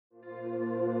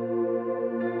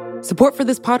Support for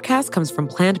this podcast comes from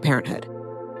Planned Parenthood.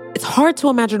 It's hard to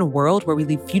imagine a world where we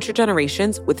leave future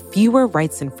generations with fewer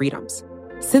rights and freedoms.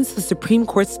 Since the Supreme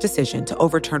Court's decision to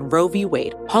overturn Roe v.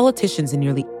 Wade, politicians in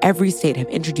nearly every state have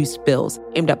introduced bills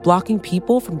aimed at blocking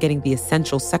people from getting the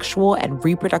essential sexual and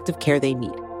reproductive care they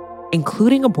need,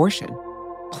 including abortion.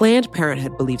 Planned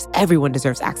Parenthood believes everyone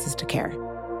deserves access to care.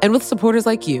 And with supporters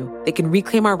like you, they can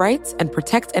reclaim our rights and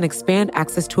protect and expand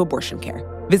access to abortion care.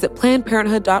 Visit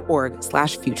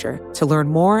PlannedParenthood.org/future to learn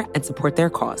more and support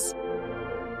their cause.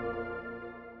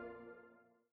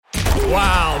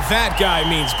 Wow, that guy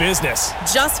means business.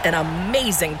 Just an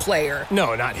amazing player.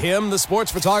 No, not him, the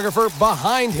sports photographer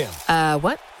behind him.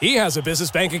 What? He has a business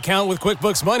bank account with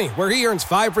QuickBooks Money where he earns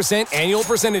 5% annual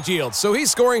percentage yield, so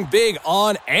he's scoring big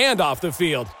on and off the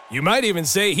field. You might even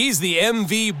say he's the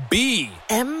MVB.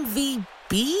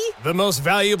 MVP? The most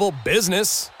valuable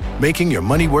business. Making your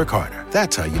money work harder.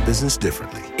 That's how you business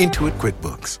differently. Intuit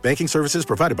QuickBooks. Banking services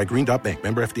provided by Green Dot Bank.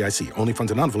 Member FDIC. Only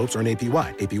funds and envelopes earn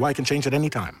APY. APY can change at any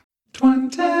time.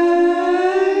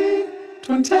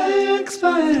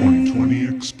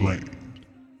 2020 explained.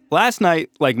 Last night,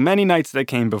 like many nights that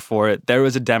came before it, there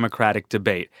was a Democratic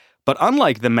debate. But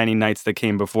unlike the many nights that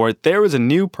came before it, there was a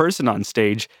new person on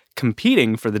stage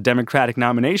competing for the Democratic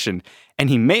nomination, and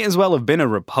he may as well have been a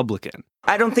Republican.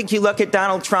 I don't think you look at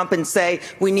Donald Trump and say,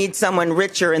 we need someone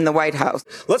richer in the White House.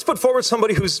 Let's put forward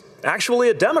somebody who's actually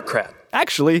a Democrat.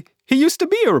 Actually, he used to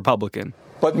be a Republican.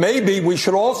 But maybe we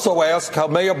should also ask how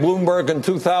Mayor Bloomberg in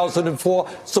 2004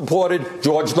 supported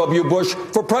George W. Bush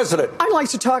for president. I'd like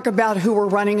to talk about who we're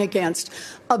running against.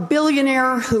 A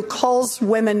billionaire who calls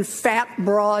women fat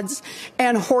broads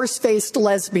and horse-faced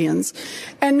lesbians.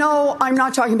 And no, I'm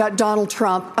not talking about Donald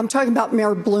Trump. I'm talking about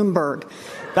Mayor Bloomberg.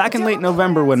 Back in late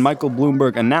November, when Michael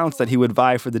Bloomberg announced that he would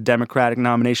vie for the Democratic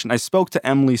nomination, I spoke to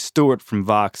Emily Stewart from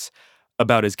Vox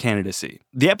about his candidacy.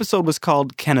 The episode was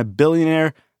called Can a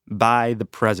Billionaire Buy the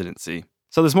Presidency?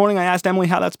 So this morning I asked Emily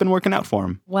how that's been working out for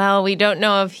him. Well, we don't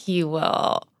know if he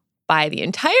will buy the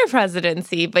entire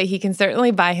presidency, but he can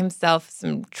certainly buy himself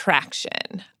some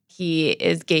traction. He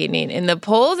is gaining in the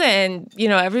polls, and,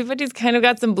 everybody's kind of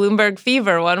got some Bloomberg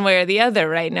fever one way or the other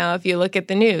right now if you look at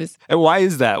the news. And why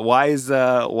is that? Why is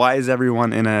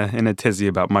everyone in a tizzy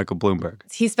about Michael Bloomberg?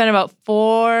 He spent about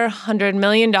 $400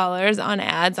 million on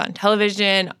ads on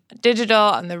television, digital,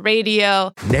 on the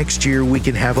radio. Next year, we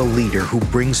can have a leader who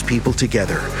brings people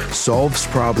together, solves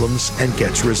problems, and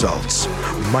gets results.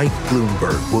 Mike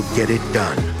Bloomberg will get it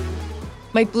done.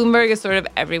 Mike Bloomberg is sort of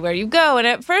everywhere you go. And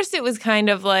at first it was kind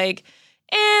of like,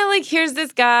 here's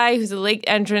this guy who's a late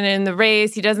entrant in the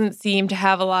race. He doesn't seem to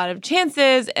have a lot of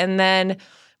chances. And then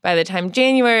by the time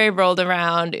January rolled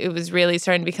around, it was really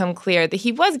starting to become clear that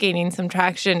he was gaining some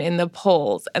traction in the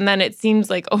polls. And then it seems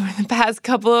like over the past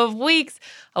couple of weeks,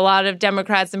 a lot of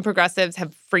Democrats and progressives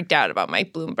have freaked out about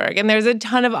Mike Bloomberg. And there's a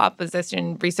ton of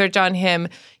opposition research on him.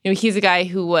 He's a guy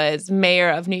who was mayor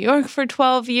of New York for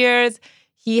 12 years.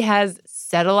 He has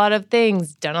said a lot of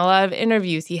things, done a lot of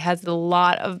interviews. He has a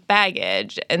lot of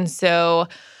baggage. And so,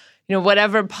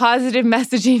 whatever positive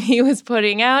messaging he was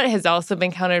putting out has also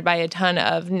been countered by a ton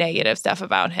of negative stuff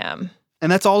about him.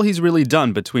 And that's all he's really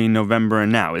done between November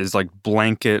and now is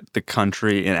blanket the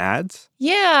country in ads?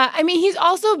 Yeah. He's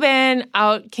also been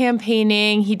out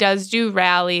campaigning. He does do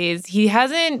rallies. He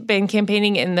hasn't been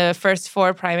campaigning in the first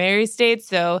 4 primary states.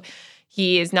 So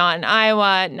he is not in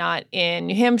Iowa, not in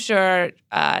New Hampshire,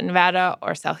 Nevada,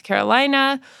 or South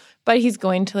Carolina, but he's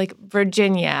going to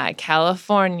Virginia,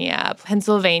 California,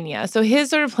 Pennsylvania. So his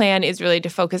sort of plan is really to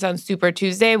focus on Super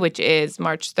Tuesday, which is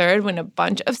March 3rd, when a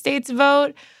bunch of states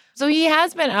vote. So he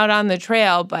has been out on the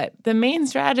trail, but the main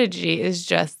strategy is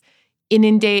just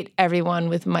inundate everyone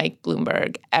with Mike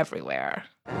Bloomberg everywhere.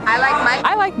 I like Mike.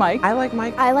 I like Mike. I like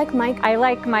Mike. I like Mike. I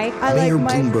like Mike. Mayor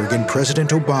Bloomberg and President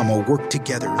Obama work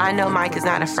together. I know Mike is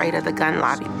not afraid of the gun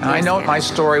lobby. I know my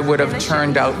story would have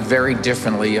turned out very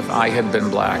differently if I had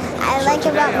been black. I like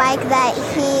about Mike that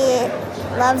he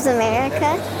loves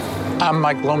America. I'm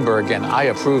Mike Bloomberg, and I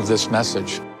approve this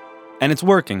message. And it's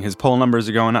working. His poll numbers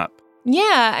are going up.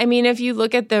 Yeah, if you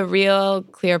look at the Real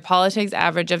Clear Politics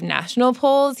average of national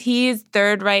polls, he's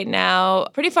 3rd right now,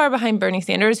 pretty far behind Bernie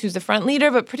Sanders, who's the front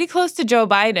leader, but pretty close to Joe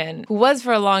Biden, who was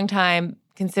for a long time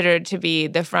considered to be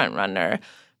the front runner.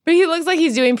 But he looks like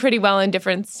he's doing pretty well in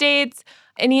different states.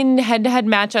 And he had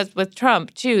matchups with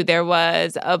Trump, too. There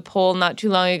was a poll not too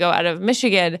long ago out of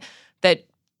Michigan that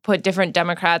put different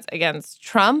Democrats against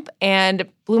Trump, and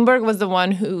Bloomberg was the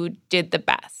one who did the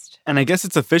best. And I guess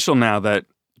it's official now that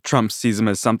Trump sees him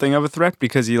as something of a threat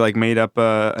because he made up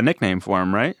a nickname for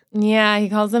him, right? Yeah, he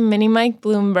calls him Mini Mike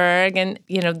Bloomberg. And,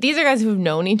 these are guys who've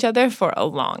known each other for a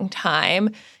long time.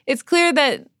 It's clear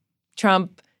that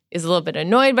Trump is a little bit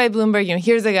annoyed by Bloomberg.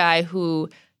 Here's a guy who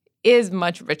is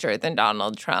much richer than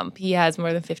Donald Trump. He has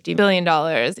more than $50 billion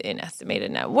in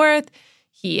estimated net worth.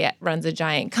 He runs a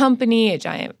giant company, a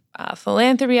giant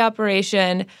philanthropy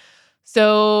operation.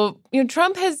 So,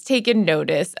 Trump has taken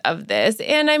notice of this,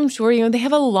 and I'm sure, they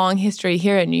have a long history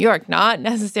here in New York, not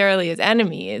necessarily as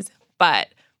enemies, but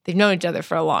they've known each other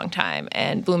for a long time,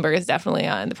 and Bloomberg is definitely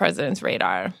on the president's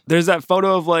radar. There's that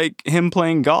photo of, him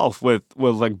playing golf with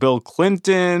Bill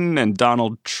Clinton and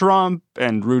Donald Trump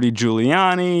and Rudy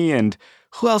Giuliani, and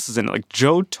who else is in it?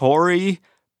 Joe Torre,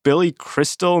 Billy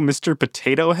Crystal, Mr.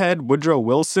 Potato Head, Woodrow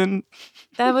Wilson.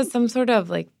 That was some sort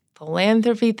of,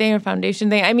 philanthropy thing or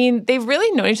foundation thing. I mean, they've really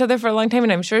known each other for a long time,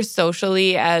 and I'm sure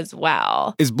socially as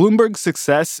well. Is Bloomberg's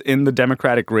success in the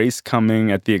Democratic race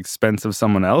coming at the expense of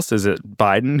someone else? Is it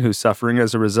Biden who's suffering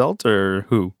as a result, or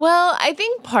who? Well, I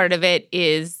think part of it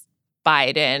is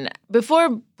Biden. Before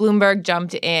Bloomberg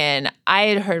jumped in, I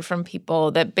had heard from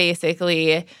people that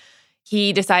basically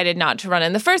he decided not to run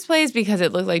in the first place because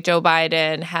it looked like Joe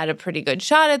Biden had a pretty good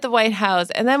shot at the White House.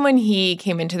 And then when he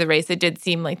came into the race, it did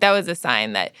seem like that was a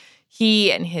sign that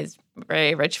he and his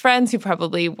very rich friends who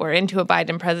probably were into a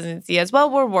Biden presidency as well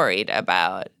were worried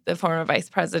about the former vice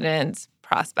president's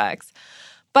prospects.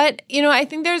 But, I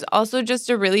think there's also just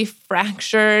a really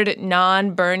fractured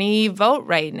non-Bernie vote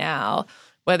right now,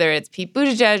 whether it's Pete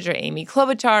Buttigieg or Amy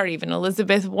Klobuchar or even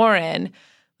Elizabeth Warren.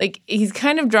 He's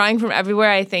kind of drawing from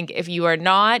everywhere. I think if you are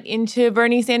not into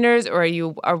Bernie Sanders or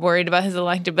you are worried about his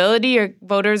electability, your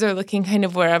voters are looking kind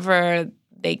of wherever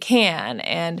they can.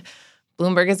 And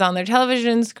Bloomberg is on their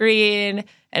television screen.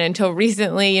 And until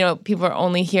recently, people are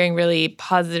only hearing really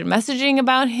positive messaging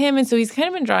about him. And so he's kind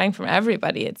of been drawing from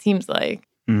everybody, it seems like.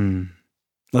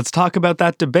 Let's talk about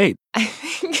that debate. I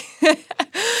think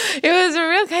it was a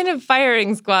real kind of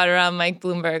firing squad around Mike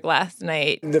Bloomberg last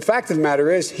night. The fact of the matter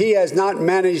is he has not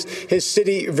managed his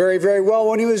city very, very well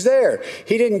when he was there.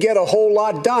 He didn't get a whole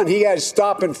lot done. He had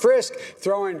stop and frisk,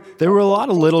 throwing... There were a lot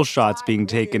of little shots being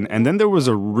taken, and then there was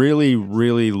a really,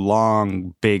 really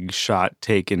long, big shot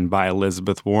taken by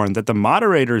Elizabeth Warren that the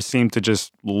moderators seemed to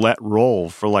just let roll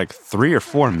for 3 or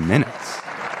 4 minutes.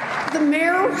 The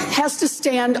mayor has to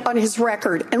stand on his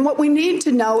record, and what we need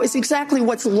to know is exactly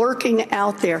what's lurking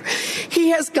out there. He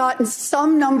has gotten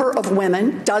some number of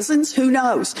women, dozens, who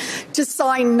knows, to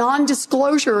sign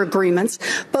non-disclosure agreements,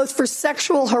 both for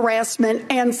sexual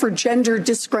harassment and for gender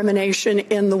discrimination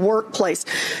in the workplace.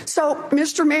 So,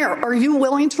 Mr. Mayor, are you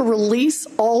willing to release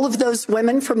all of those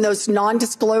women from those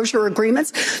non-disclosure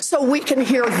agreements so we can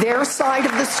hear their side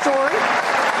of the story?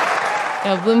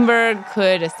 Bloomberg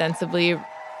could ostensibly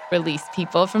release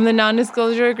people from the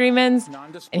non-disclosure agreements,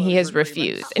 and he has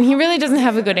refused. And he really doesn't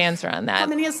have a good answer on that. How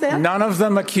many is that? None of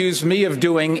them accused me of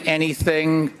doing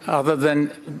anything other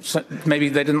than maybe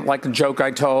they didn't like the joke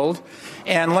I told.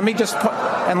 And let me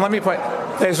put,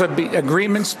 there's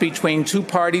agreements between two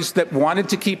parties that wanted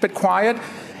to keep it quiet,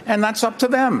 and that's up to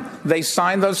them. They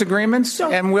signed those agreements,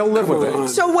 and we'll live with it.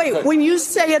 So wait, when you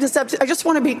say it is up to, I just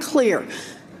want to be clear.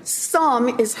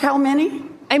 Some is how many?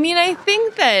 I mean, I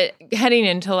think that heading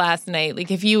into last night,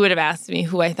 if you would have asked me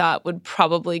who I thought would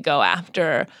probably go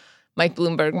after Mike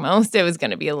Bloomberg most, it was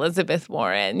going to be Elizabeth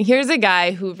Warren. Here's a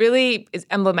guy who really is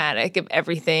emblematic of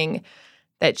everything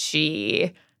that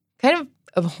she kind of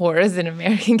abhors in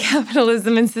American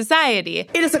capitalism and society.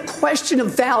 It is a question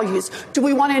of values. Do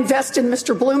we want to invest in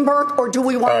Mr. Bloomberg, or do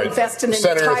we want to invest in an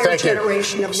entire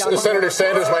generation of young Senator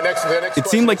Sanders, my next It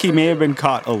seemed like he may have been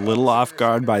caught a little off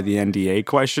guard by the NDA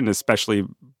question, especially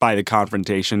by the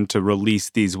confrontation to release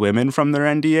these women from their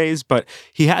NDAs, but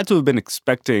he had to have been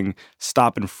expecting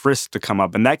stop and frisk to come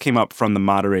up, and that came up from the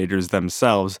moderators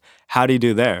themselves. How do you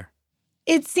do there?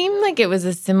 It seemed like it was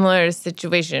a similar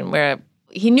situation where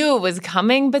he knew it was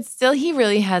coming, but still he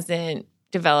really hasn't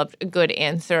developed a good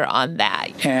answer on that.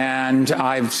 And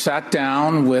I've sat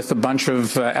down with a bunch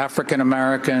of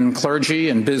African-American clergy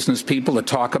and business people to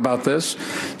talk about this,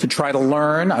 to try to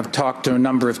learn. I've talked to a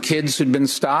number of kids who'd been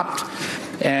stopped.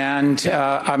 And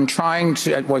I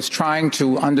was trying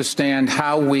to understand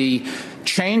how we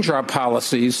change our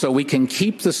policies so we can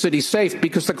keep the city safe,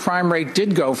 because the crime rate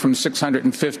did go from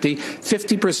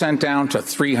 50% down to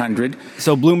 300.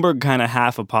 So Bloomberg kind of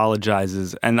half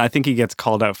apologizes, and I think he gets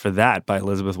called out for that by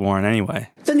Elizabeth Warren anyway.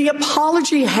 Then the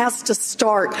apology has to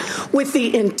start with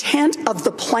the intent of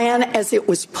the plan as it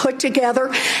was put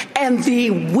together and the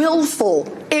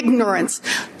willful ignorance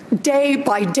day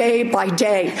by day by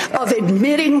day of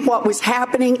admitting what was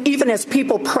happening, even as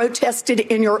people protested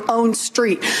in your own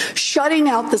street, shutting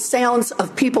out the sounds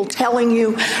of people telling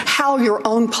you how your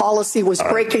own policy was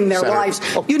breaking their lives.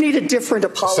 You need a different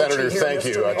apology. Senator, here, thank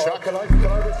Mr. you. Mayor. Chuck, can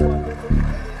I respond?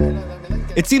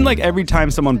 It seemed like every time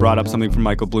someone brought up something from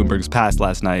Michael Bloomberg's past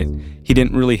last night, he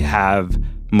didn't really have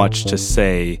much to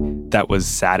say that was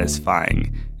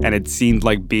satisfying. And it seemed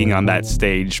like being on that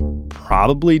stage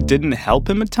probably didn't help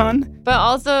him a ton. But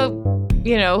also,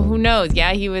 who knows?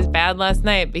 Yeah, he was bad last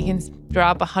night, but he can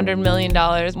drop $100 million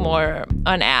more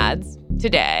on ads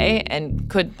today and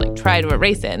could try to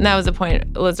erase it. And that was a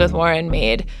point Elizabeth Warren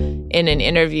made in an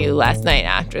interview last night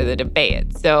after the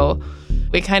debate. So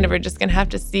we kind of are just going to have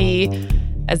to see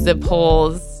as the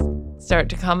polls start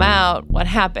to come out what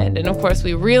happened. And of course,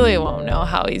 we really won't know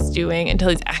how he's doing until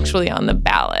he's actually on the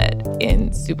ballot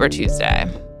in Super Tuesday.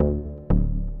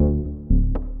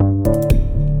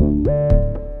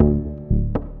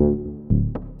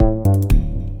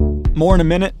 More in a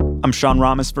minute. I'm Sean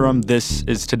Rameswaram. This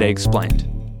is Today Explained.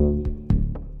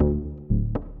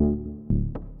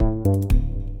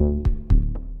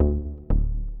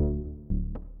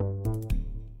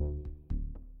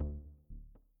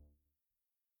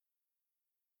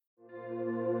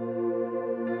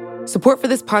 Support for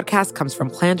this podcast comes from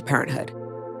Planned Parenthood.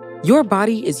 Your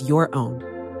body is your own.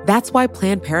 That's why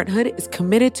Planned Parenthood is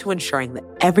committed to ensuring that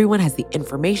everyone has the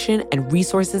information and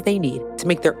resources they need to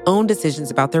make their own decisions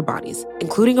about their bodies,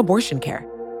 including abortion care.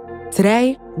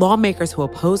 Today, lawmakers who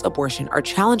oppose abortion are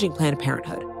challenging Planned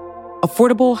Parenthood.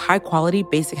 Affordable, high-quality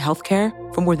basic health care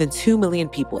for more than 2 million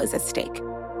people is at stake.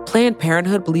 Planned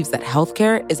Parenthood believes that health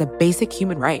care is a basic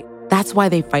human right. That's why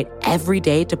they fight every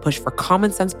day to push for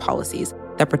common-sense policies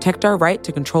that protect our right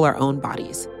to control our own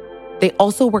bodies. They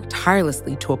also work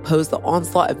tirelessly to oppose the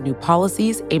onslaught of new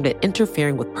policies aimed at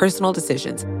interfering with personal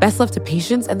decisions best left to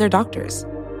patients and their doctors.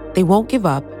 They won't give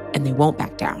up, and they won't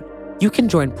back down. You can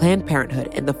join Planned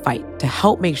Parenthood in the fight to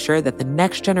help make sure that the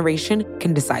next generation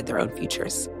can decide their own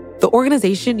futures. The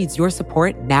organization needs your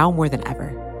support now more than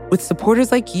ever. With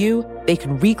supporters like you, they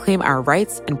can reclaim our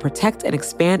rights and protect and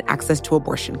expand access to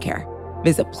abortion care.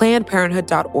 Visit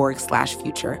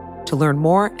PlannedParenthood.org/future to learn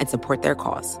more and support their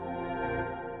cause.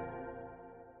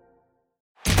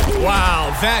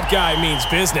 Wow, that guy means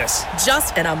business.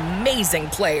 Just an amazing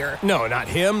player. No, not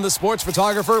him, the sports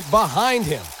photographer behind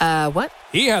him. What?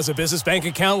 He has a business bank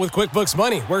account with QuickBooks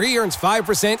Money where he earns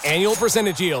 5% annual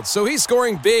percentage yield, so he's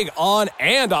scoring big on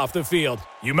and off the field.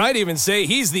 You might even say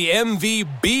he's the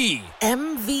MVB.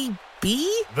 MVP?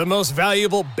 The most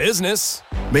valuable business.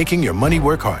 Making your money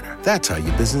work harder. That's how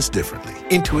you business differently.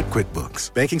 Intuit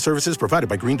QuickBooks. Banking services provided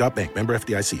by Green Dot Bank. Member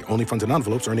FDIC. Only funds and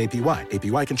envelopes earn APY.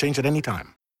 APY can change at any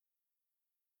time.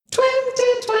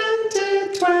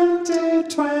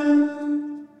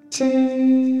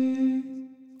 2020.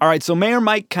 All right, so Mayor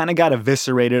Mike kind of got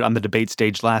eviscerated on the debate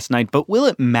stage last night, but will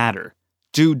it matter?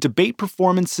 Do debate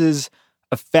performances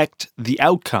affect the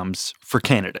outcomes for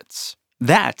candidates?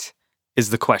 That is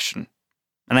the question.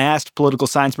 And I asked political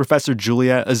science professor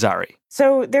Julia Azari.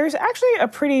 So there's actually a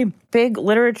pretty big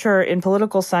literature in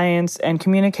political science and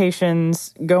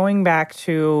communications going back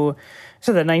to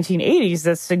the 1980s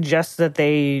that suggests that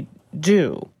they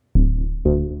do.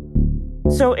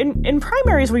 So in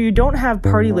primaries where you don't have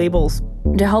party labels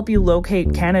to help you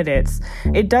locate candidates,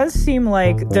 it does seem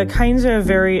like the kinds of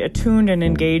very attuned and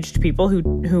engaged people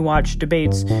who watch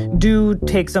debates do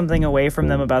take something away from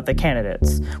them about the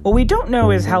candidates. What we don't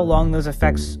know is how long those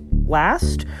effects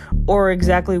last or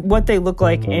exactly what they look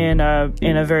like in a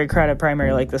very crowded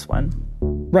primary like this one.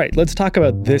 Right. Let's talk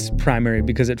about this primary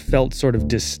because it felt sort of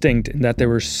distinct in that there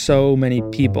were so many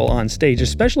people on stage,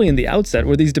 especially in the outset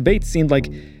where these debates seemed like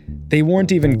they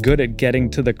weren't even good at getting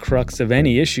to the crux of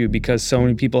any issue because so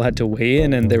many people had to weigh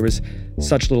in and there was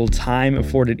such little time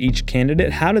afforded each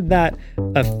candidate. How did that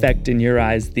affect, in your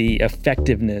eyes, the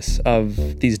effectiveness of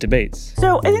these debates?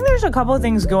 So I think there's a couple of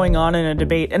things going on in a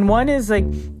debate. And one is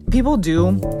people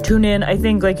do tune in, I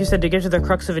think, like you said, to get to the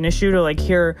crux of an issue, to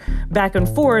hear back and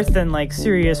forth and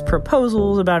serious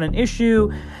proposals about an issue.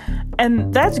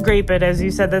 And that's great, but as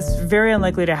you said, that's very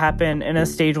unlikely to happen in a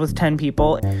stage with 10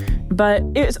 people. But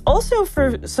it's also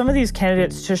for some of these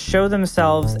candidates to show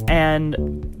themselves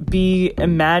and be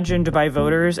imagined by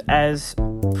voters as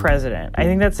president. I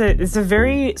think it's a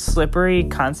very slippery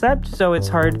concept, so it's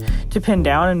hard to pin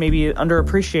down and maybe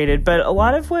underappreciated. But a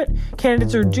lot of what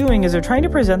candidates are doing is they're trying to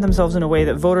present themselves in a way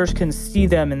that voters can see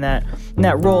them in that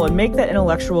role and make that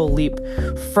intellectual leap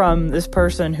from this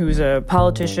person who's a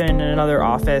politician in another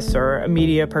office or a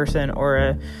media person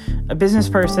or a business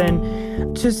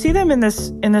person to see them in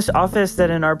this office that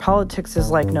in our politics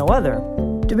is like no other.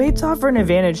 Debates offer an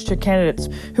advantage to candidates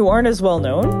who aren't as well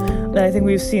known. And I think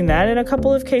we've seen that in a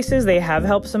couple of cases. They have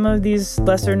helped some of these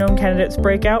lesser known candidates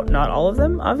break out, not all of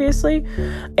them, obviously.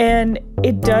 And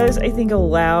it does, I think,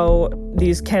 allow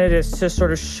these candidates to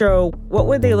sort of show what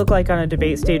would they look like on a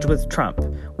debate stage with Trump?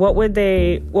 What would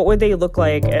they look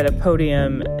like at a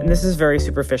podium? And this is very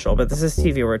superficial, but this is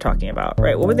TV we're talking about,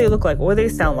 right? What would they look like? What would they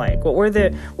sound like? What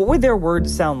would their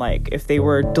words sound like if they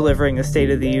were delivering the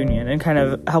State of the Union? And kind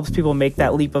of helps people make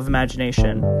that leap of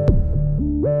imagination.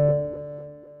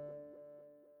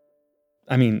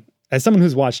 I mean, as someone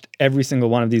who's watched every single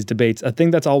one of these debates, a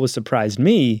thing that's always surprised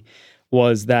me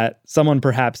was that someone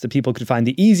perhaps that people could find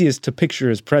the easiest to picture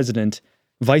as president,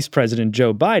 Vice President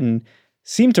Joe Biden,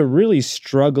 seemed to really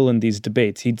struggle in these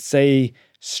debates. He'd say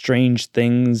strange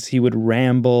things. He would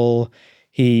ramble.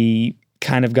 He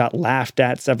kind of got laughed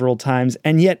at several times.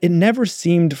 And yet it never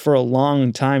seemed for a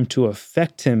long time to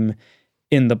affect him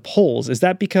in the polls. Is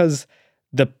that because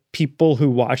the people who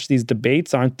watch these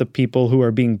debates aren't the people who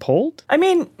are being polled? I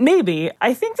mean, maybe.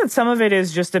 I think that some of it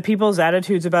is just that people's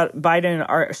attitudes about Biden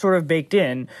are sort of baked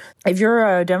in. If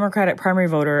you're a Democratic primary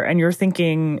voter and you're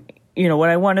thinking, you know, what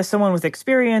I want is someone with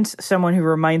experience, someone who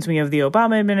reminds me of the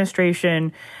Obama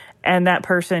administration, and that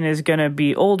person is going to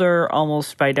be older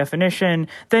almost by definition,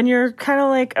 then you're kind of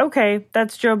like, okay,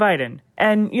 that's Joe Biden.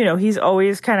 And, you know, he's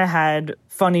always kind of had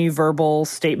funny verbal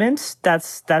statements.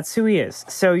 That's who he is.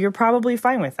 So you're probably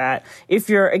fine with that. If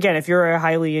you're a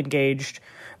highly engaged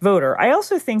voter. I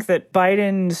also think that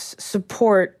Biden's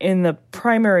support in the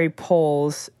primary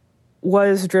polls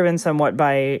was driven somewhat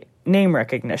by name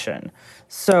recognition.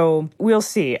 So we'll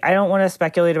see. I don't want to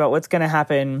speculate about what's going to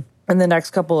happen in the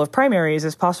next couple of primaries.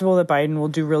 It's possible that Biden will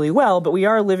do really well, but we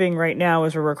are living right now,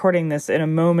 as we're recording this, in a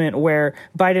moment where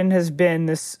Biden has been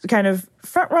this kind of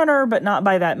front runner, but not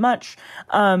by that much,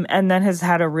 and then has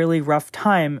had a really rough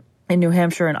time in New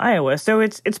Hampshire and Iowa. So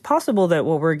it's possible that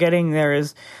what we're getting there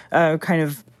is kind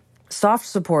of soft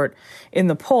support in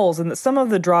the polls, and that some of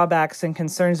the drawbacks and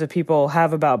concerns that people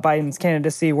have about Biden's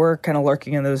candidacy were kind of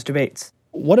lurking in those debates.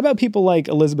 What about people like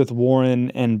Elizabeth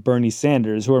Warren and Bernie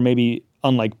Sanders, who are maybe,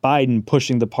 unlike Biden,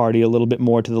 pushing the party a little bit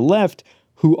more to the left,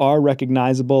 who are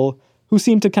recognizable, who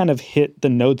seem to kind of hit the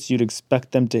notes you'd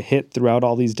expect them to hit throughout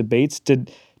all these debates? Did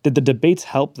the debates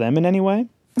help them in any way?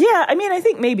 Yeah, I mean, I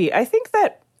think maybe. I think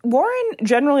that Warren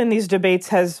generally in these debates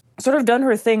has sort of done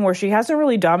her thing where she hasn't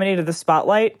really dominated the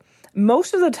spotlight.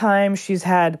 Most of the time she's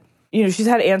had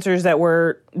answers that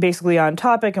were basically on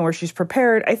topic and where she's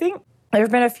prepared. I think there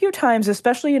have been a few times,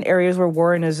 especially in areas where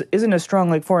Warren isn't as strong,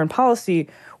 like foreign policy,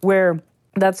 where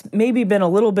that's maybe been a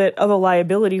little bit of a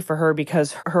liability for her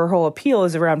because her whole appeal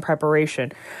is around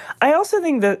preparation. I also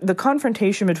think that the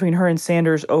confrontation between her and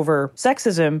Sanders over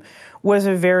sexism was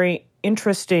a very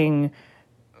interesting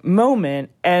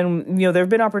moment. And, you know, there have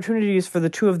been opportunities for the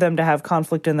two of them to have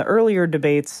conflict in the earlier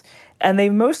debates, and they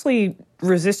mostly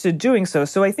resisted doing so.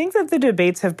 So I think that the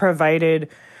debates have provided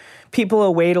people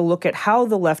a way to look at how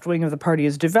the left wing of the party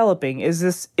is developing. Is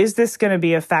this going to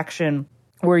be a faction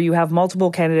where you have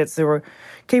multiple candidates that were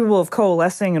capable of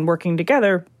coalescing and working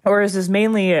together, or is this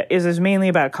mainly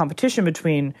about competition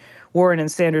between Warren and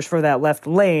Sanders for that left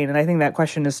lane? And I think that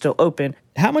question is still open.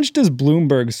 How much does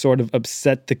Bloomberg sort of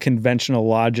upset the conventional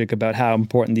logic about how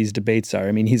important these debates are?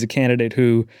 I mean, he's a candidate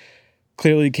who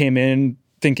clearly came in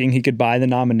thinking he could buy the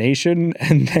nomination,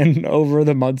 and then over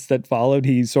the months that followed,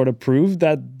 he sort of proved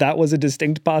that that was a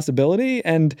distinct possibility.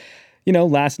 And, you know,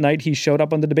 last night he showed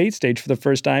up on the debate stage for the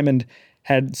first time and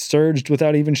had surged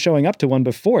without even showing up to one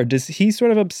before. Does he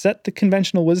sort of upset the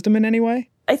conventional wisdom in any way?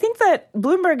 I think that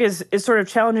Bloomberg is sort of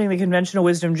challenging the conventional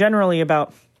wisdom generally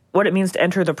about what it means to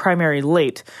enter the primary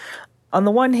late. On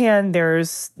the one hand,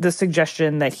 there's the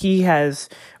suggestion that he has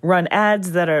run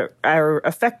ads that are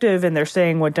effective, and they're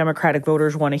saying what Democratic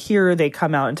voters want to hear. They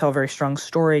come out and tell a very strong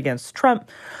story against Trump.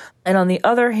 And on the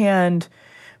other hand,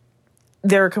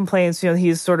 there are complaints, you know,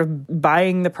 he's sort of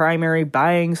buying the primary,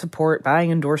 buying support,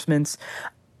 buying endorsements.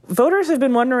 Voters have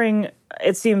been wondering,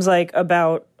 it seems like,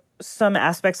 about some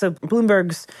aspects of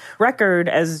Bloomberg's record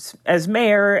as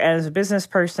mayor, as a business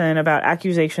person, about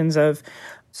accusations of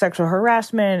sexual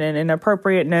harassment and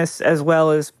inappropriateness, as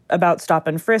well as about stop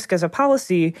and frisk as a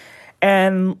policy.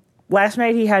 And last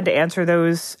night he had to answer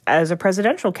those as a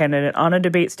presidential candidate on a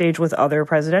debate stage with other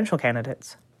presidential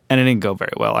candidates. And it didn't go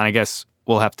very well. And I guess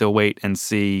we'll have to wait and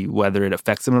see whether it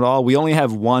affects him at all. We only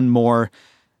have one more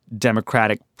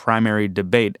Democratic primary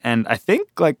debate. And I think,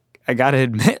 I got to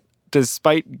admit,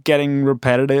 despite getting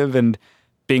repetitive and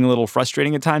being a little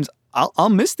frustrating at times, I'll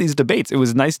miss these debates. It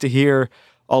was nice to hear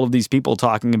all of these people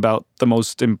talking about the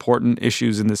most important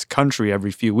issues in this country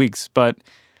every few weeks. But,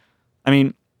 I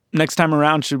mean, next time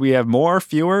around, should we have more,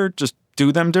 fewer, just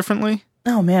do them differently?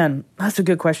 Oh, man, that's a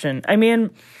good question. I mean,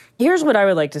 here's what I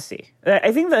would like to see.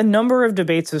 I think the number of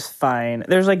debates is fine.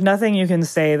 There's nothing you can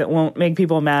say that won't make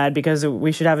people mad because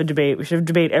we should have a debate. We should have a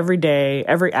debate every day,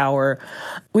 every hour.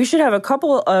 We should have a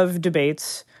couple of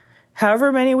debates,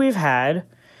 however many we've had.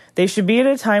 They should be at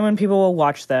a time when people will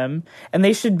watch them, and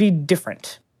they should be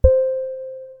different.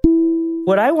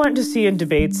 What I want to see in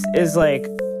debates is a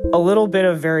little bit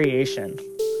of variation.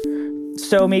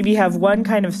 So maybe have one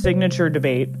kind of signature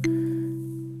debate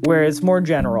where it's more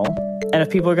general. And if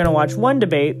people are going to watch one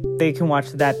debate, they can watch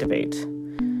that debate.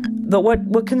 But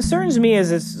what concerns me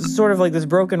is it's sort of this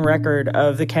broken record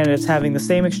of the candidates having the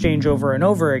same exchange over and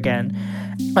over again.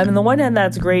 I mean, on the one hand,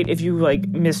 that's great if you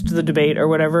missed the debate or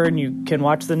whatever, and you can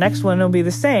watch the next one, it'll be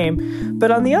the same.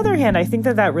 But on the other hand, I think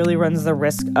that really runs the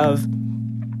risk of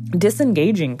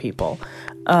disengaging people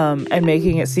and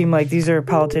making it seem like these are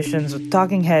politicians with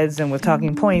talking heads and with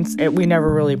talking points. We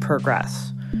never really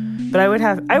progress. But I would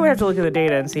have to look at the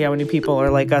data and see how many people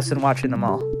are like us and watching them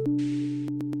all.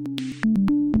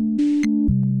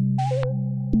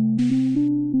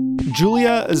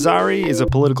 Julia Azari is a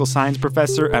political science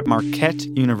professor at Marquette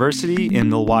University in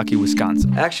Milwaukee,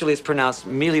 Wisconsin. Actually, it's pronounced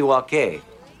Milwaukee,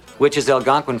 which is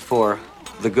Algonquin for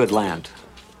the good land.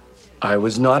 I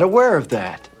was not aware of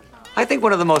that. I think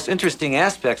one of the most interesting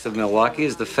aspects of Milwaukee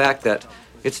is the fact that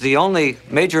it's the only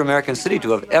major American city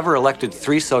to have ever elected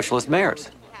 3 socialist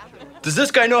mayors. Does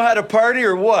this guy know how to party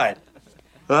or what?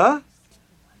 Huh?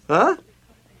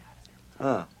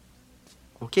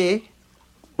 Okay.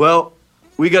 Well,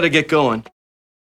 we gotta get going.